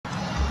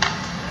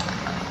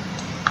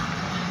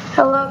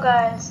Hello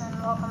guys, and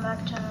welcome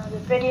back to another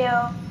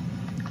video.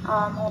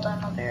 Hold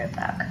on, I'll be right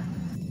back.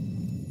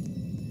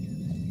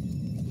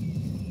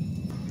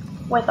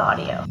 With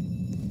audio.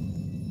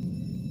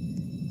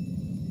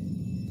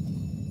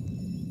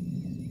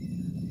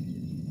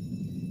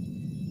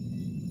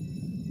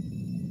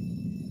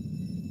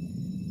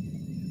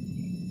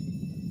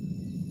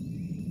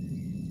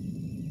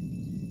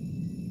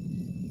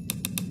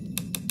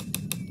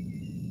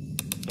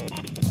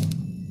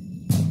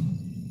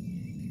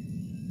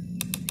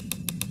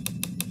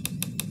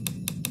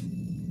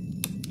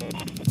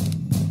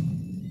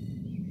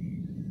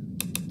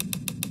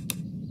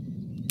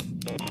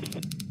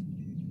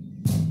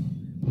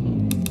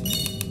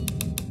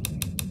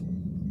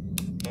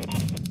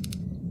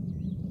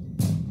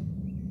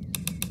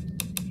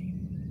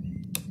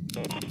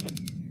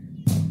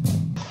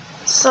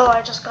 So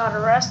I just got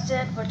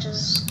arrested, which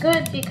is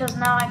good because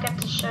now I get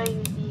to show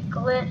you the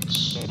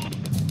glitch.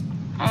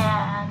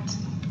 And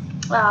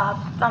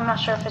I'm not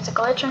sure if it's a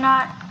glitch or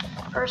not,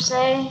 per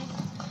se.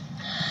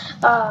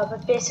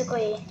 But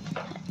basically,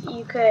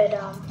 you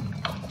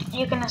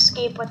can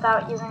escape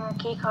without using a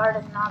key card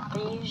and not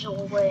the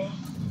usual way.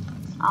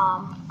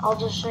 I'll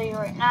just show you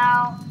right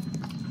now.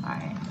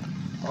 Alright,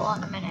 well,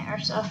 in a minute or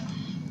so.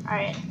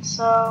 Alright,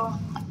 so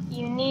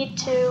you need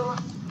to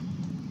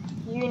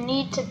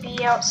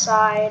be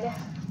outside.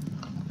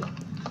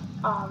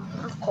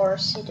 Of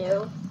course you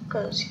do,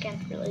 because you can't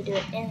really do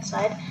it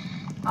inside.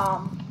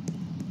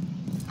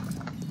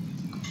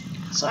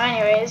 So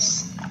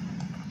anyways,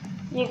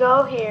 you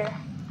go here,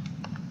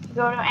 you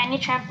go to any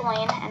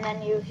trampoline, and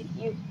then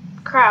you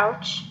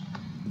crouch,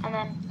 and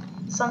then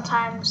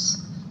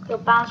sometimes you'll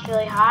bounce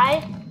really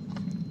high.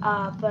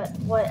 But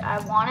what I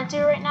want to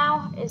do right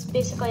now is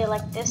basically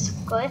like this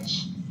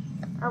glitch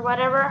or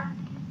whatever.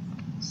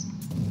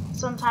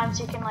 Sometimes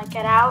you can like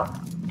get out,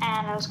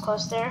 and I was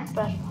close there,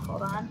 but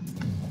hold on.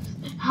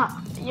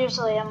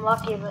 Usually I'm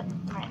lucky, but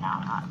right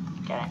now I'm not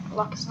getting,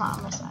 luck is not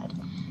on my side.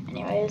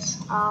 Anyways,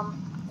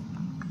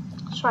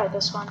 let's try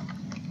this one.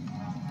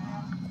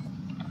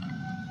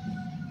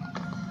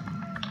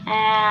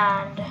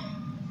 And,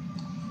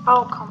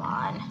 oh come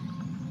on.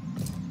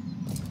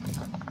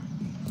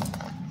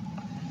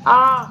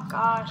 Oh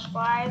gosh,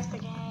 why is the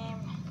game,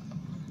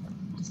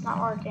 it's not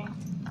working.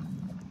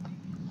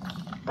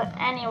 But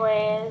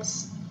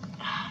anyways,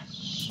 it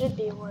should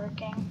be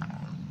working.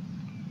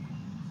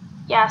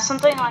 Yeah,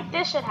 something like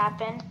this should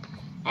happen.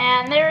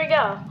 And there we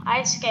go,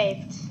 I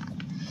escaped.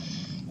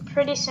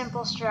 Pretty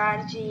simple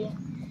strategy.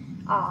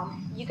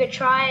 You could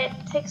try it,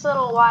 takes a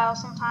little while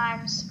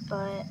sometimes,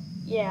 but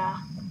yeah.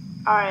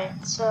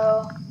 Alright,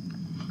 so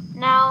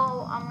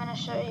now I'm gonna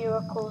show you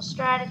a cool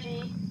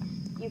strategy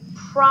you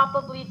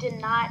probably did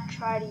not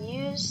try to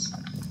use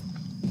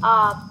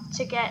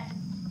to get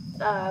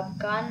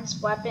guns,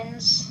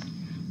 weapons,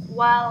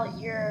 while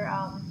you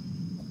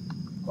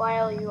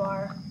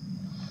are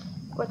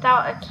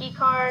without a key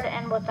card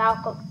and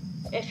without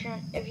if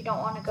you don't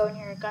want to go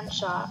near a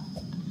gunshot.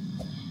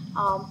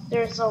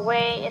 There's a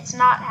way. It's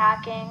not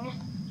hacking.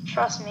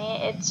 Trust me.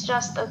 It's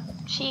just a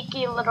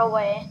cheeky little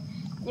way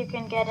you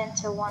can get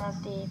into one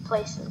of the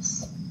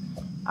places.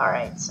 All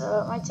right.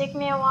 So it might take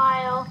me a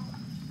while.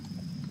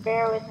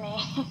 Bear with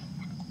me.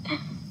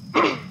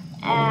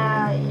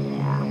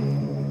 Yeah.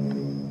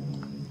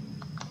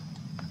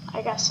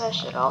 I guess I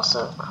should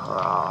also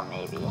crawl,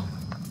 maybe.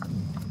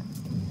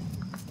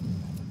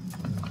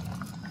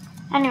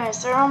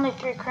 Anyways, there are only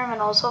 3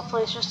 criminals.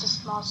 Hopefully it's just a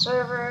small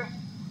server.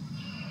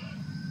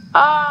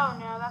 Oh,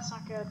 no, that's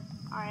not good.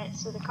 Alright,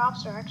 so the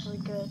cops are actually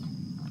good.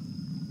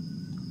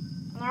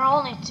 And there are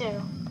only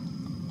 2.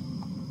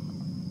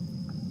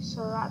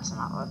 So that's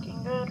not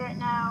looking good right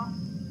now.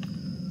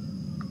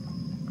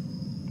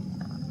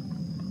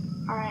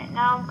 Alright,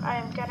 now I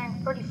am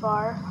getting pretty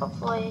far.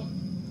 Hopefully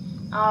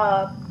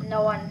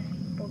no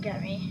one will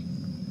get me.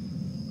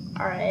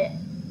 Alright.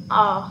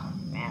 Oh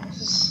man,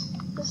 this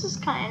is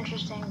kind of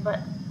interesting, but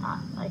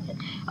not like it.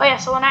 Oh yeah,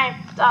 so when I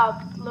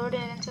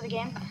loaded into the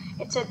game,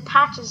 it said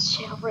patches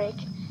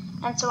jailbreak,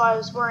 and so I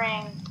was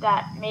worrying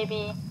that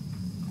maybe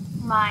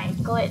my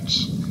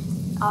glitch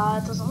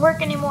doesn't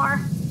work anymore.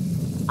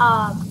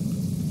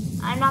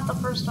 I'm not the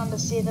first one to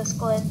see this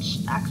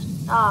glitch.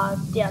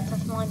 Yeah,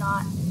 definitely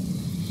not.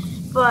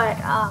 But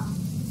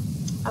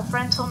a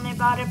friend told me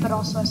about it, but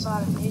also I saw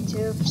it on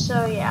YouTube.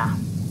 So yeah.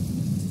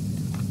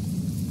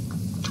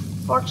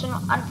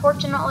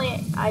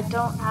 Unfortunately, I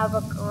don't have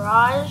a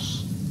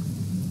garage,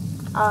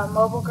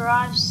 mobile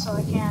garage, so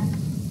I can't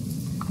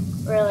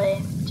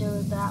really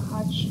do that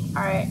much.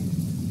 Alright,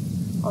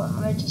 hold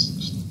on, let me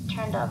just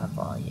turn down the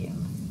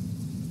volume.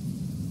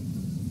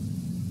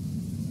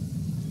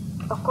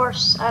 Of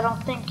course, I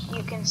don't think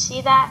you can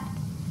see that.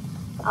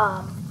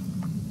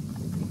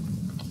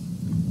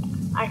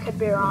 I could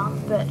be wrong,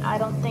 but I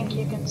don't think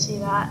you can see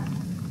that.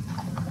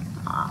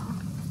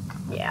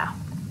 Yeah.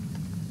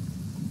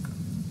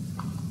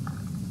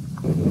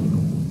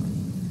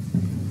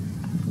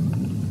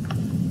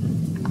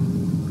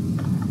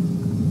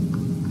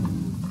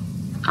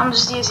 I'm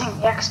just using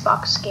the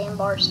Xbox game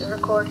bars to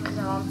record because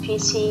I'm on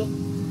PC.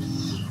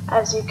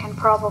 as you can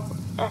probably,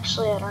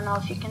 actually I don't know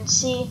if you can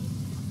see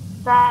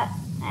that,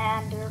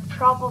 and there are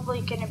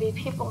probably going to be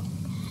people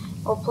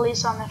or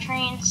police on the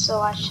train, so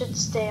I should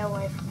stay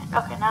away from it.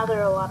 Okay, now there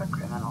are a lot of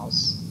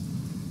criminals.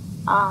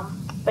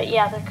 But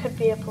yeah, there could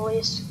be a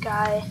police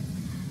guy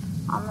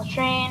on the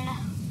train,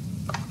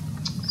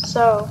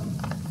 so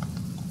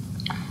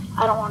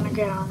I don't want to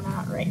get on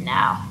that right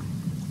now.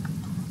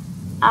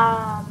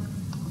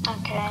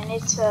 Okay, I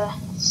need to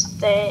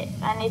stay,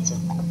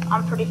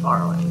 I'm pretty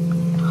far away.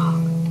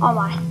 Oh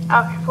my,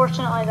 okay,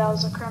 fortunately that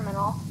was a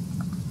criminal,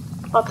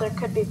 but there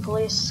could be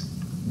police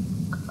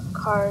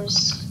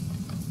cars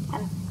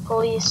and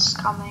police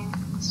coming,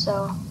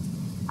 so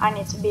I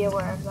need to be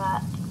aware of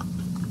that.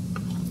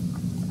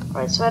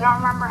 Right, so I don't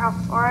remember how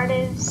far it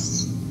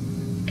is.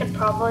 Could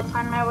probably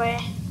find my way.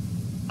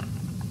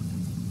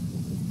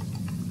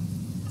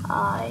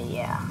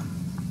 Yeah.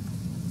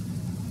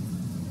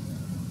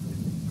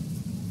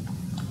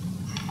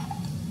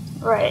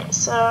 Right,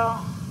 so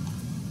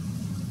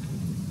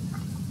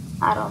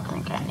I don't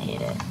think I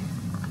need it.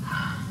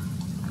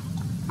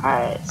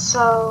 Alright,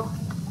 so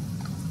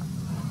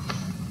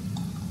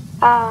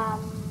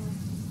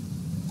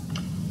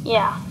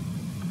yeah.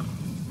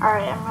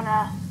 Alright,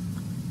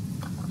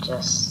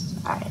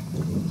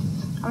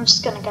 I'm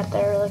just gonna get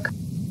there really quick.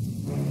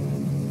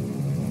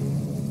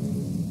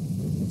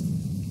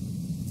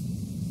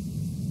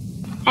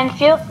 And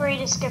feel free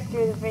to skip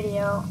through the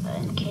video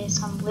in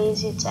case I'm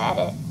lazy to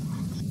edit.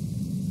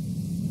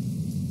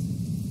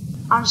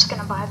 I'm just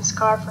gonna buy this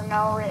car for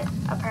no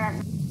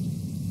apparent.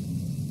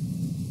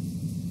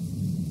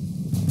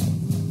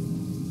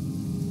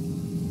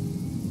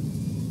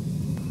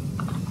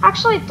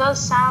 Actually, it does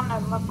sound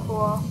and look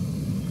cool,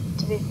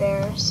 to be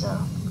fair, so.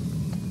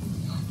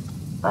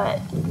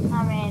 But,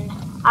 I mean,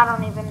 I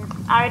don't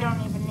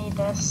even need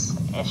this.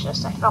 It's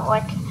just I felt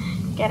like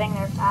getting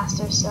there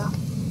faster, so.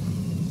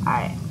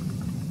 Alright.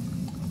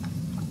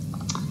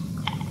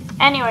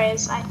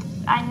 Anyways,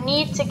 I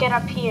need to get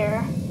up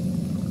here.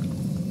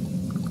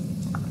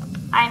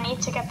 I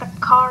need to get the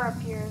car up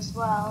here as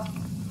well.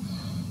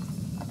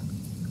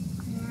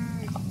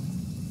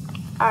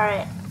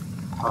 Alright,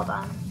 hold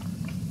on.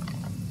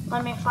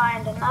 Let me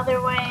find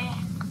another way.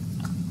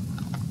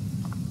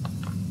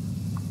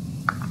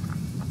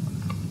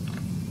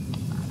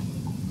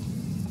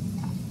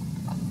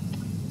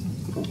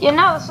 You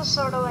know, this is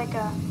sort of like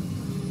a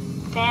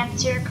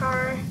fancier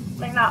car.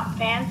 Like, not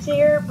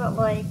fancier, but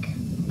like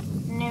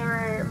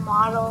newer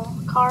model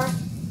car,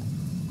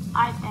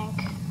 I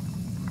think.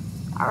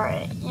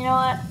 Alright, you know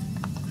what?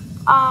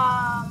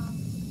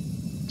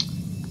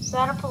 Is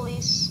that a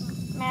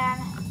policeman?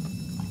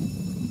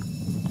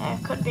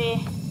 It could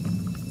be.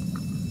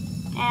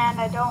 And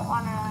I don't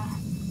want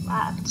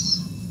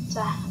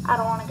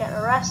to get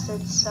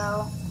arrested,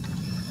 so.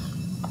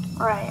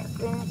 Right,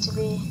 we need to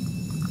be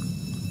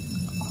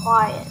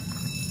quiet.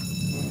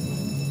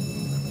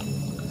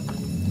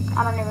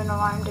 I don't even know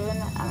why I'm doing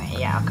it. I mean,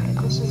 yeah, okay,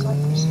 this is what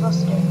you're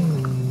supposed to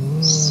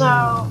do.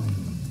 So,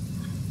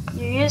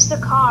 you use the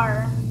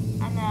car,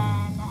 and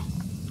then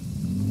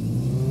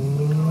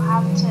you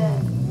have to.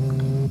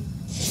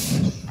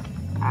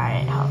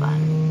 Alright, hold on.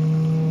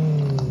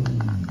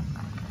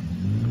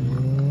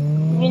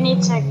 You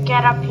need to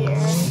get up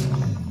here,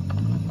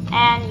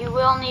 and you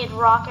will need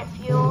rocket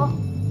fuel.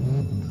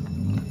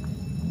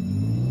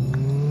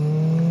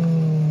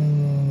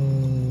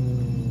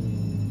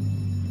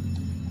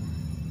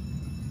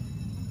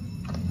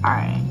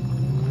 Alright.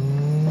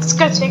 It's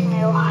gonna take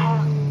me a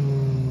while.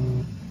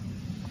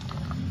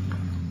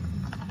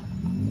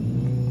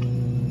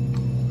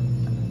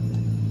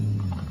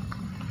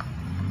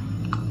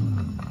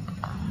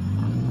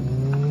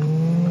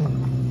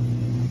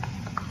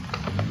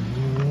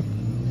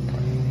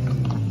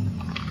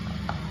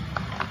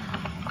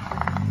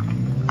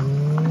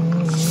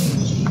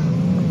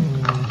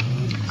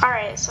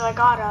 Alright, so I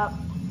got up.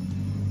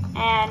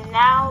 And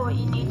now what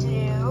you need to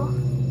do,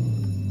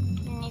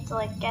 to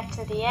like get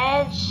to the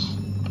edge.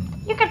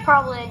 You could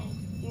probably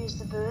use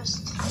the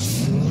boost.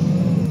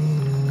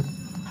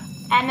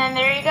 And then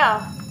there you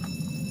go.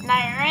 Now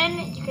you're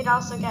in. You could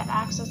also get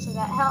access to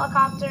that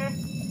helicopter.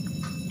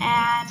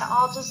 And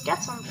I'll just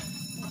get some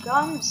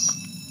guns.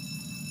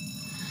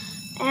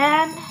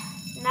 And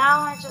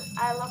now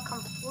I look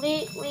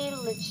completely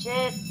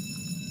legit.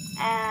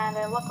 And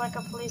I look like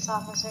a police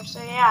officer.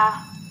 So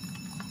yeah.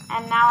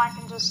 And now I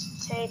can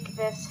just take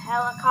this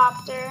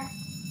helicopter.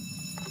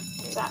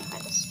 It's at my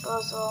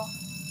disposal.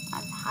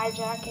 I'm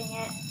hijacking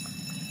it.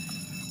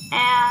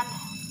 And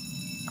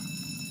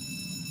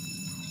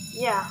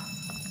yeah.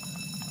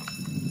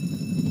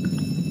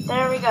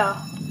 There we go.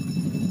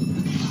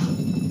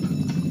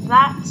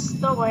 That's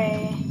the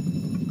way.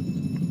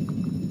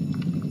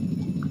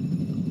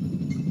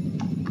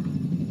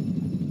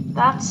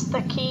 That's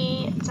the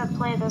key to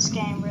play this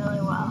game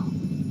really well.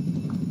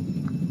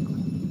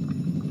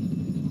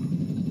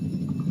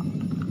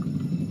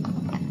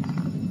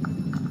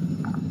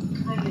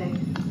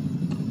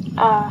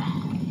 Yeah.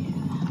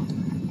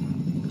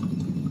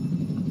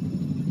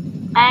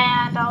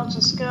 and I'll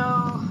just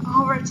go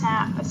over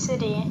to the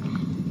city,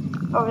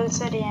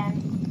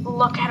 and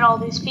look at all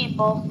these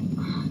people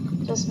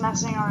just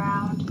messing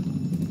around,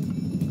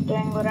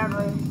 doing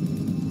whatever.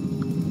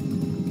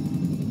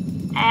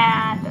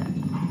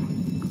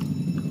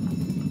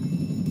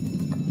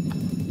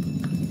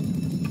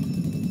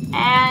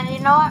 And you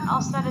know what?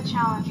 I'll set a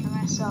challenge for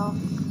myself.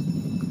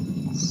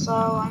 So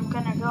I'm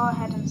gonna go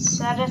ahead and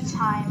set a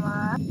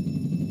timer.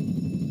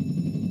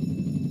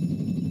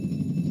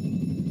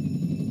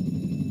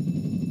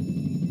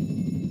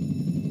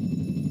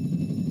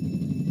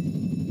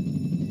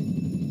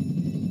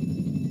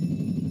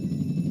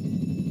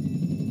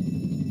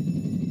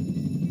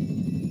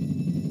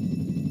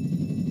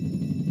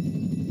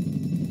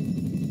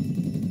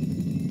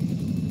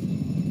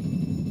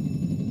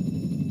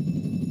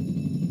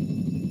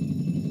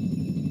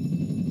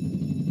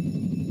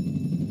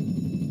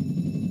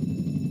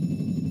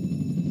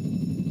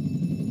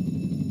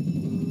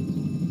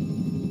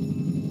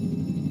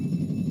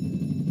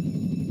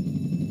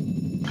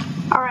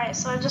 Alright,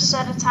 so I just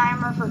set a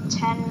timer for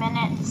 10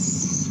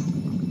 minutes,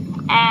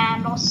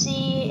 and I'll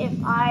see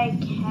if I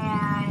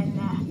can,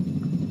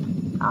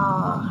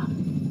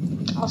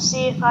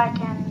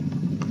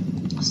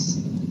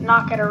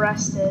 not get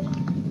arrested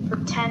for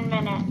 10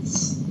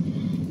 minutes.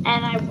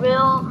 And I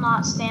will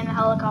not stay in the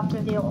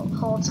helicopter the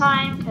whole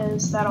time,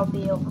 because that'll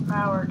be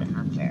overpowered and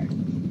unfair.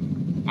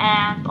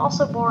 And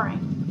also boring.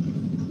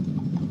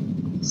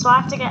 So I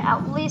have to get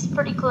at least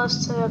pretty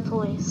close to the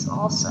police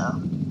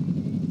also,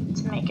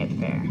 to make it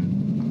fair.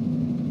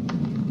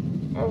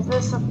 Is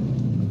this a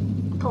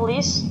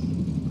police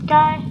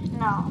guy?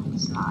 No,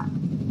 it's not.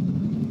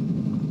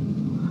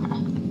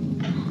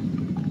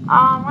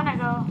 I'm gonna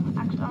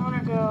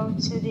go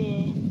to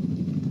the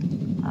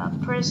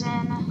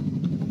prison.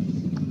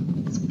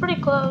 It's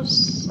pretty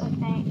close, I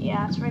think.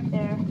 Yeah, it's right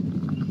there.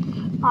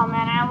 Oh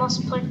man, I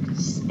almost clicked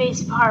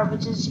space bar,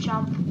 which is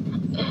jump.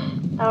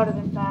 That would have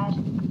been bad.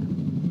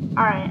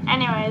 Alright,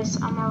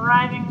 anyways, I'm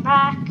arriving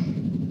back.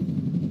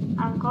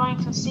 I'm going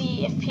to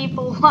see if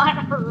people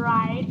want to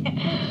ride.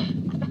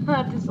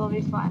 This will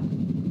be fun.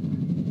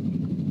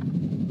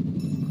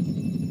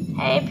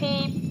 Hey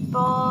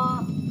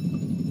people!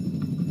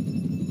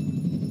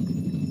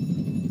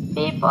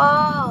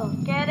 People,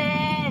 get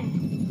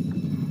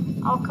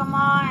in! Oh, come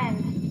on.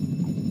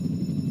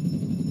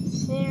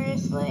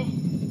 Seriously?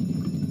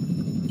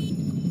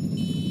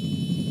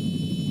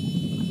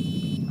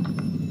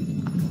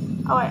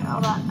 Oh wait,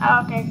 hold on.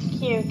 Oh, okay,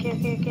 Q.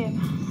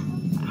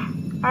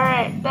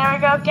 Alright, there we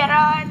go, get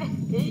on!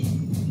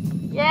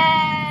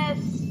 Yes!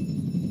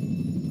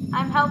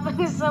 I'm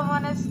helping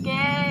someone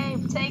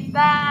escape! Take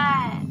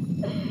that!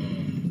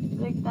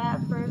 Take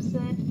that,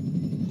 person.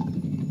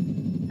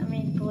 I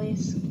mean,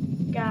 police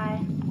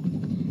guy.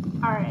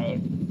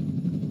 Alright.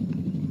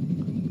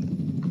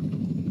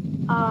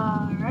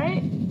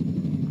 Alright.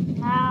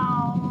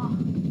 Now...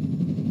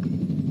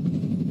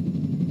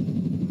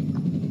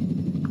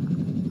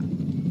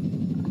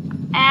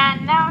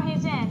 And now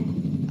he's in.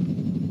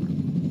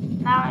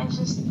 Now he's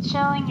just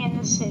chilling in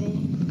the city.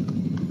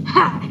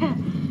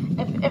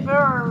 if it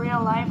were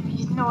real life,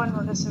 no one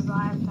would have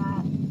survived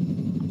that.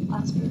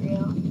 Let's be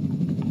real.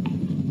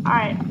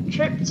 Alright,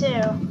 trip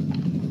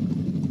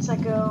 2. So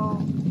go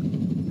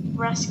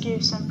rescue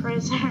some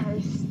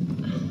prisoners.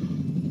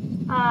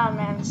 Oh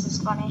man, this is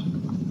funny.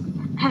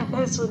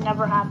 This would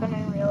never happen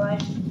in real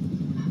life.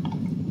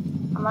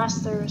 Unless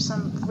there was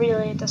some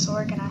really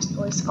disorganized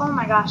police. Oh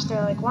my gosh,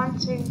 they're like 1,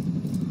 2,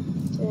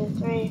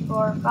 3,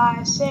 4,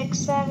 5, 6,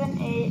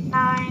 7, 8,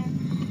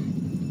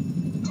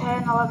 9,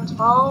 10, 11,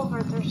 12,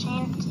 or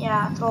 13.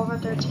 Yeah, 12 or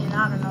 13,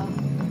 I don't know.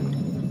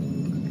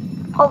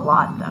 A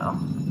lot though.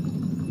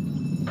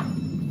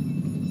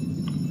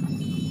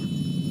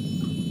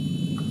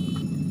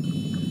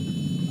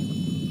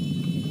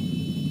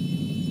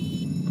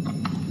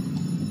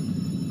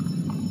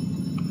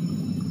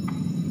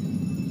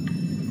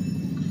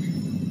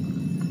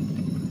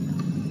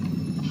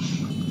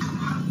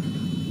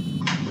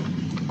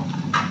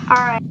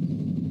 Alright.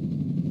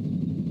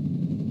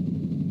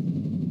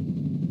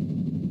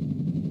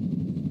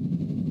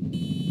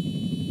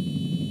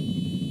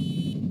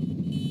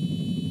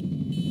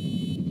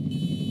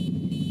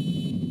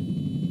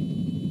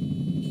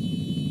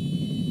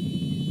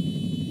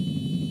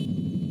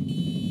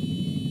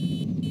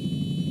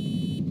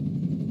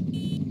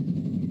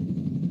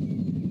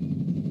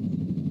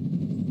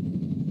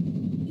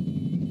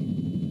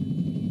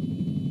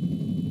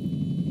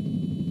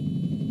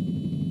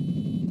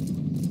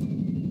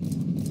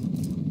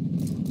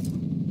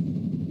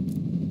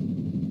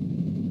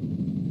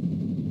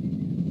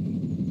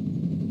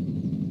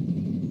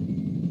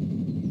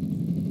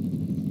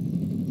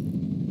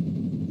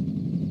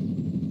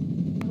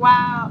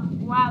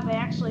 Wow, they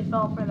actually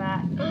fell for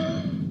that.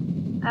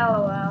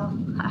 LOL.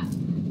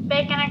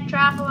 Baconic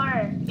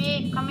Traveler!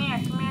 Beep, come here.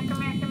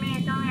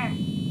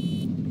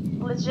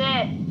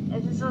 Legit.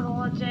 This is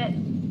legit.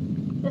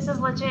 This is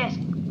legit.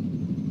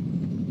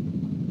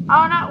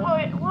 Oh no,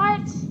 wait,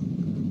 what?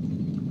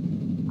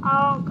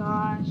 Oh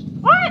gosh.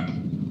 What?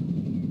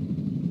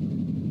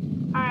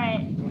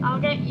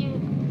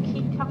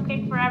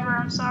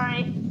 I'm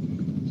sorry.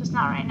 Just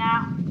not right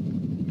now.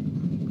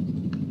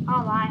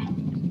 Oh my.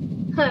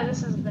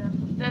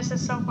 This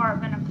has so far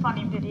been a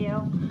funny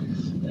video.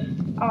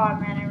 Oh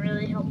man, I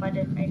really hope I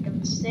didn't make a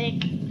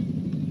mistake. I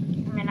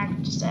mean, I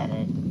could just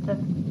edit the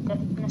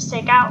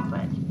mistake out,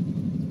 but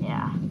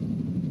yeah.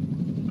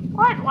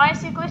 What? Why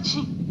is it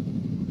glitching?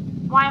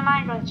 Why am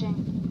I glitching?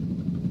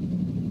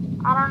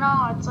 I don't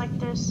know. It's like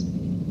there's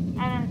an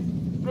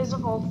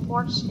invisible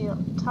force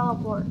field,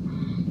 teleport,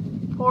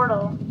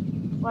 portal,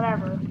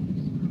 whatever.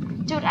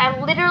 Dude, I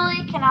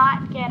literally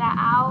cannot get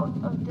out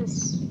of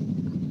this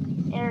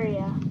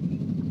area.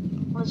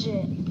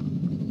 Legit.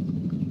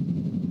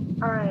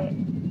 Alright.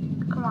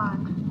 Come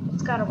on.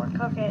 It's gotta work.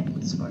 Okay,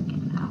 it's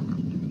working now.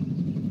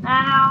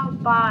 Now,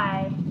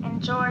 bye.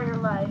 Enjoy your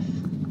life.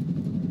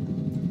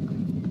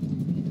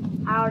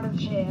 Out of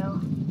jail.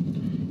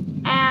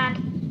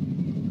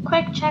 And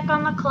quick check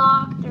on the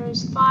clock.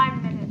 There's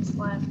 5 minutes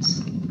left.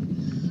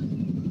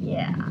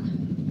 Yeah.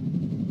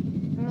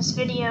 And this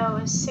video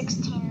is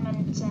 16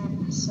 minutes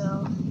in,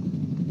 so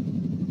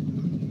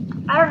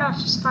I don't know,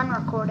 it's just fun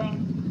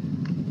recording.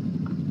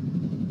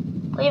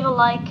 Leave a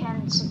like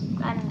and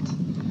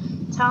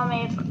tell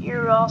me if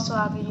you also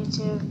have a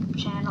YouTube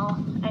channel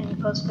and you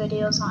post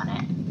videos on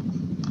it.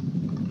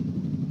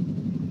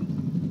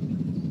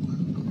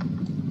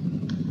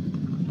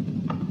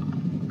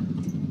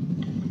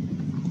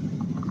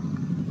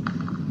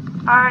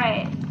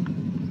 Alright.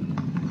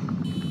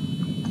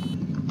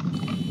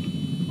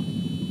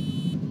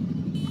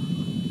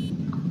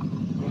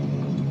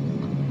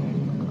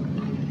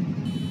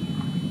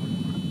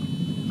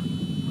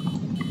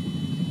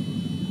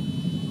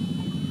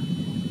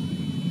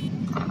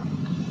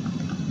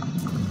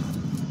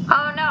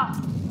 Oh no!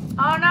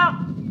 Oh no!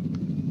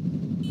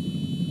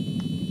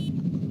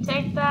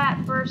 Take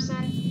that,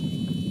 person.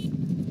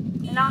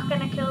 You're not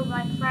gonna kill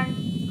my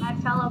friend, my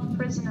fellow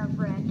prisoner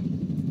friend.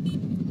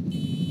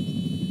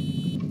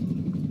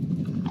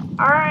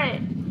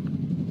 Alright.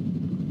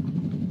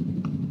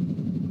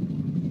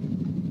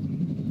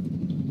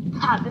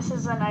 This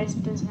is a nice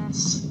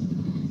business.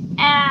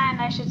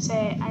 And I should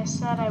say, I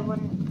said I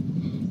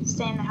wouldn't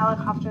stay in the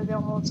helicopter the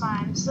whole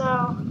time,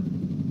 so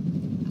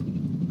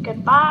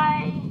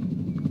goodbye.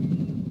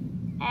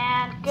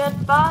 And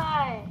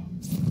goodbye.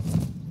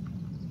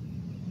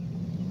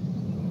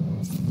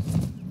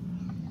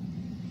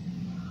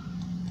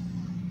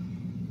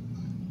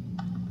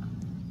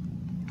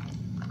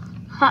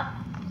 Huh.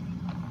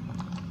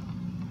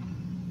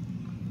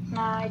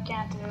 No, I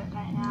can't do it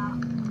right now.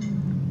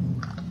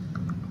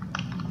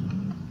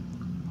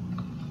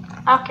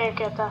 Okay,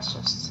 good, that's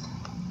just...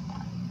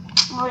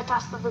 Wait,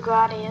 that's the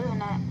Bugatti,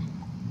 isn't it?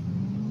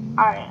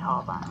 Alright,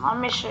 hold on. Let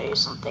me show you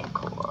something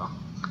cool.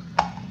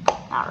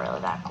 Not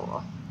really that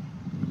cool.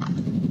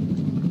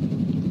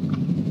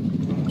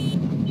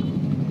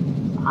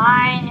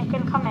 Fine, you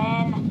can come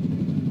in.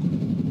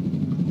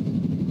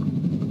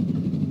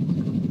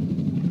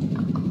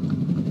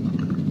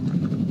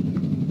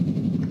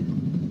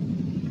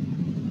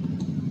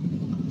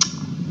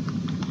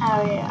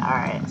 Oh yeah,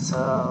 alright,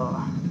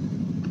 so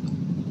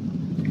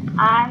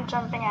I'm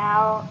jumping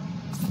out.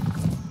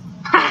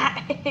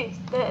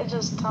 It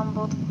just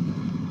tumbled.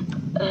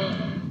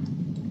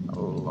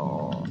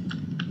 Lol.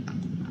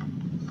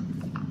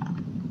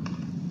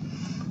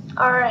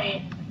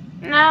 Alright,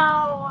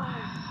 now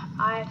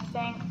I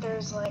think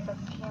there's like a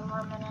few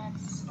more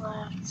minutes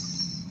left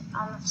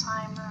on the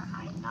timer.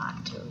 I'm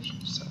not too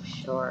so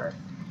sure.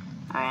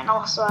 Alright, and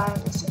also I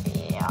have this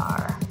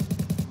VAR.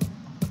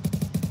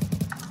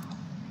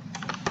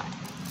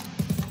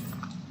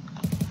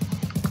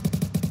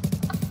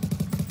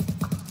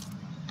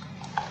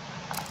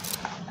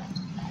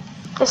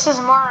 This is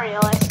more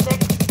realistic.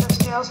 This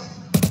feels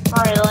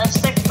more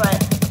realistic, but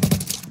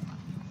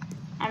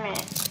I mean,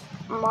 it's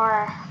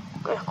more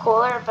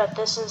cooler, but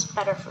this is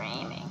better for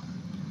aiming.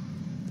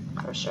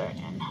 For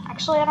certain.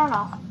 Actually, I don't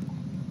know.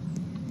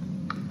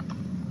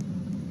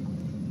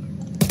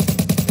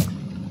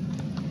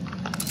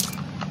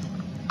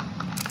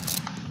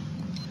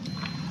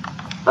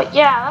 But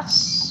yeah,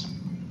 that's,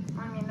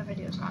 I mean, the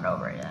video's not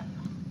over yet.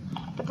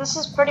 But this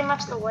is pretty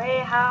much the way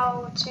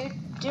how to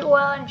do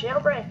well in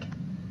Jailbreak.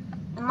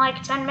 In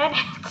like 10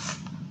 minutes.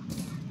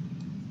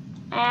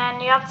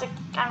 And you have to,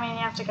 I mean, you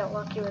have to get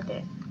lucky with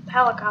the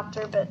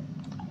helicopter, but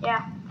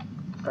yeah,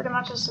 pretty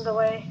much this is the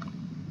way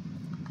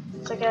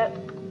to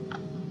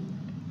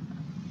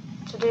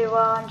do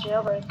well in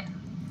Jailbreak.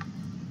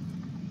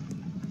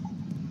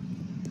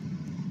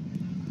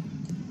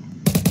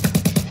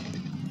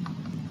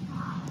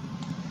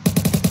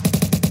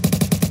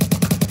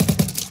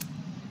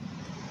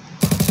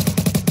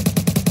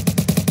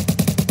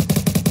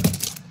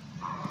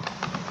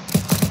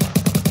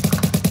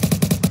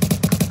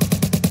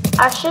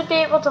 I should be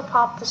able to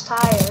pop this tire.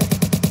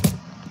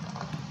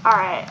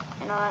 Alright,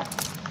 you know what?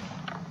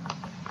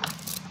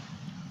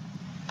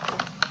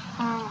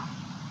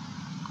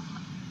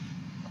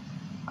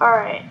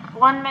 Alright,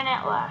 1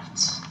 minute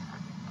left.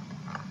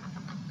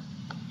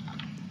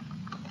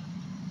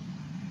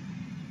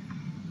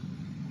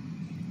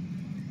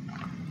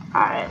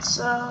 Alright,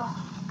 so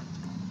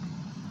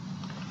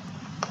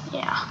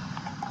yeah.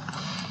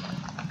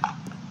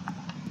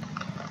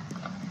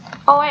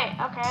 Oh wait,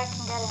 okay, I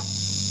can get it.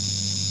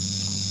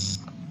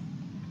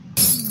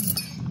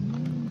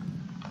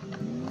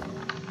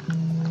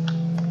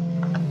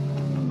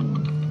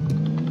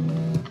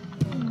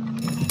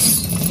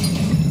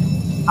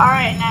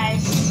 Alright,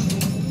 nice.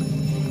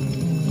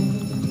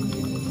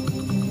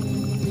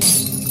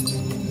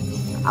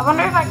 I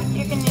wonder if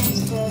you can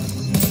use this.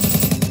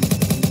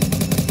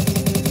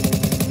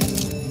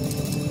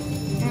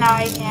 No,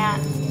 you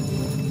can't.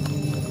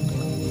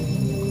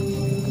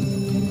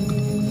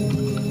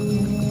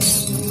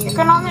 You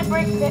can only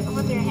break it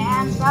with your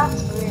hands.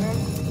 That's weird.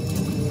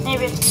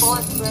 Maybe it's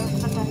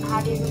bulletproof, but then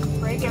how do you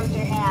break it with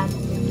your hand?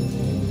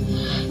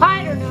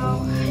 I don't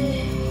know.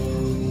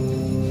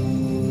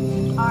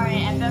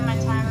 Alright, I bet my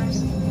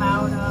timer's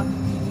about up.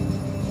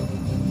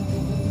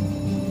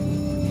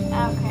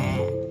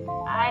 Okay.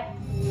 I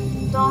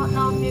don't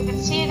know if you can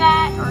see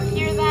that or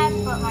hear that,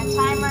 but my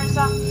timer's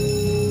up.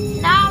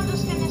 Now I'm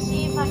just gonna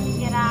see if I can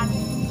get out of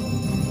it.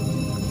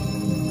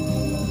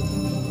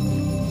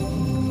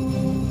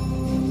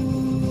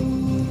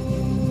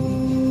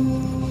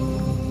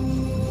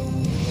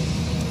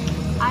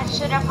 I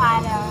should have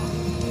had a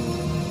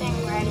thing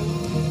ready.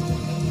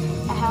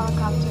 A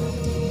helicopter.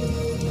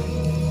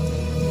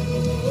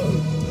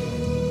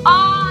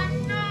 Oh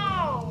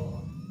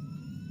no!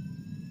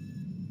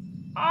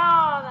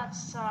 Oh, that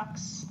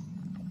sucks.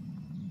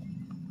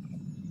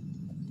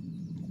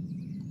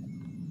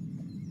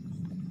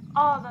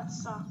 Oh, that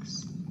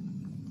sucks.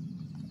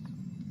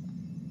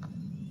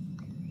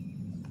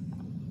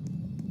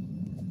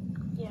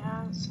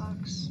 Yeah, it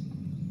sucks.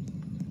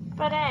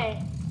 But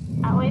hey,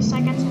 at least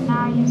I get to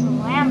now use a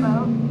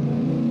Lambo.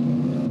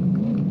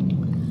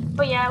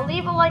 But yeah,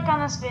 leave a like on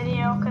this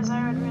video because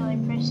I would really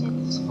appreciate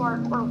the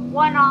support. We're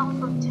 1 off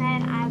from 10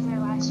 as I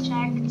last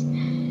checked.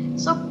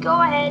 So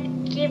go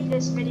ahead, give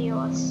this video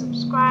a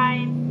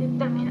subscribe.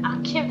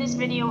 I'll give this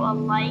video a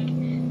like,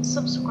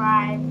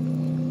 subscribe,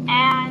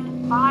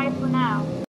 and bye for now.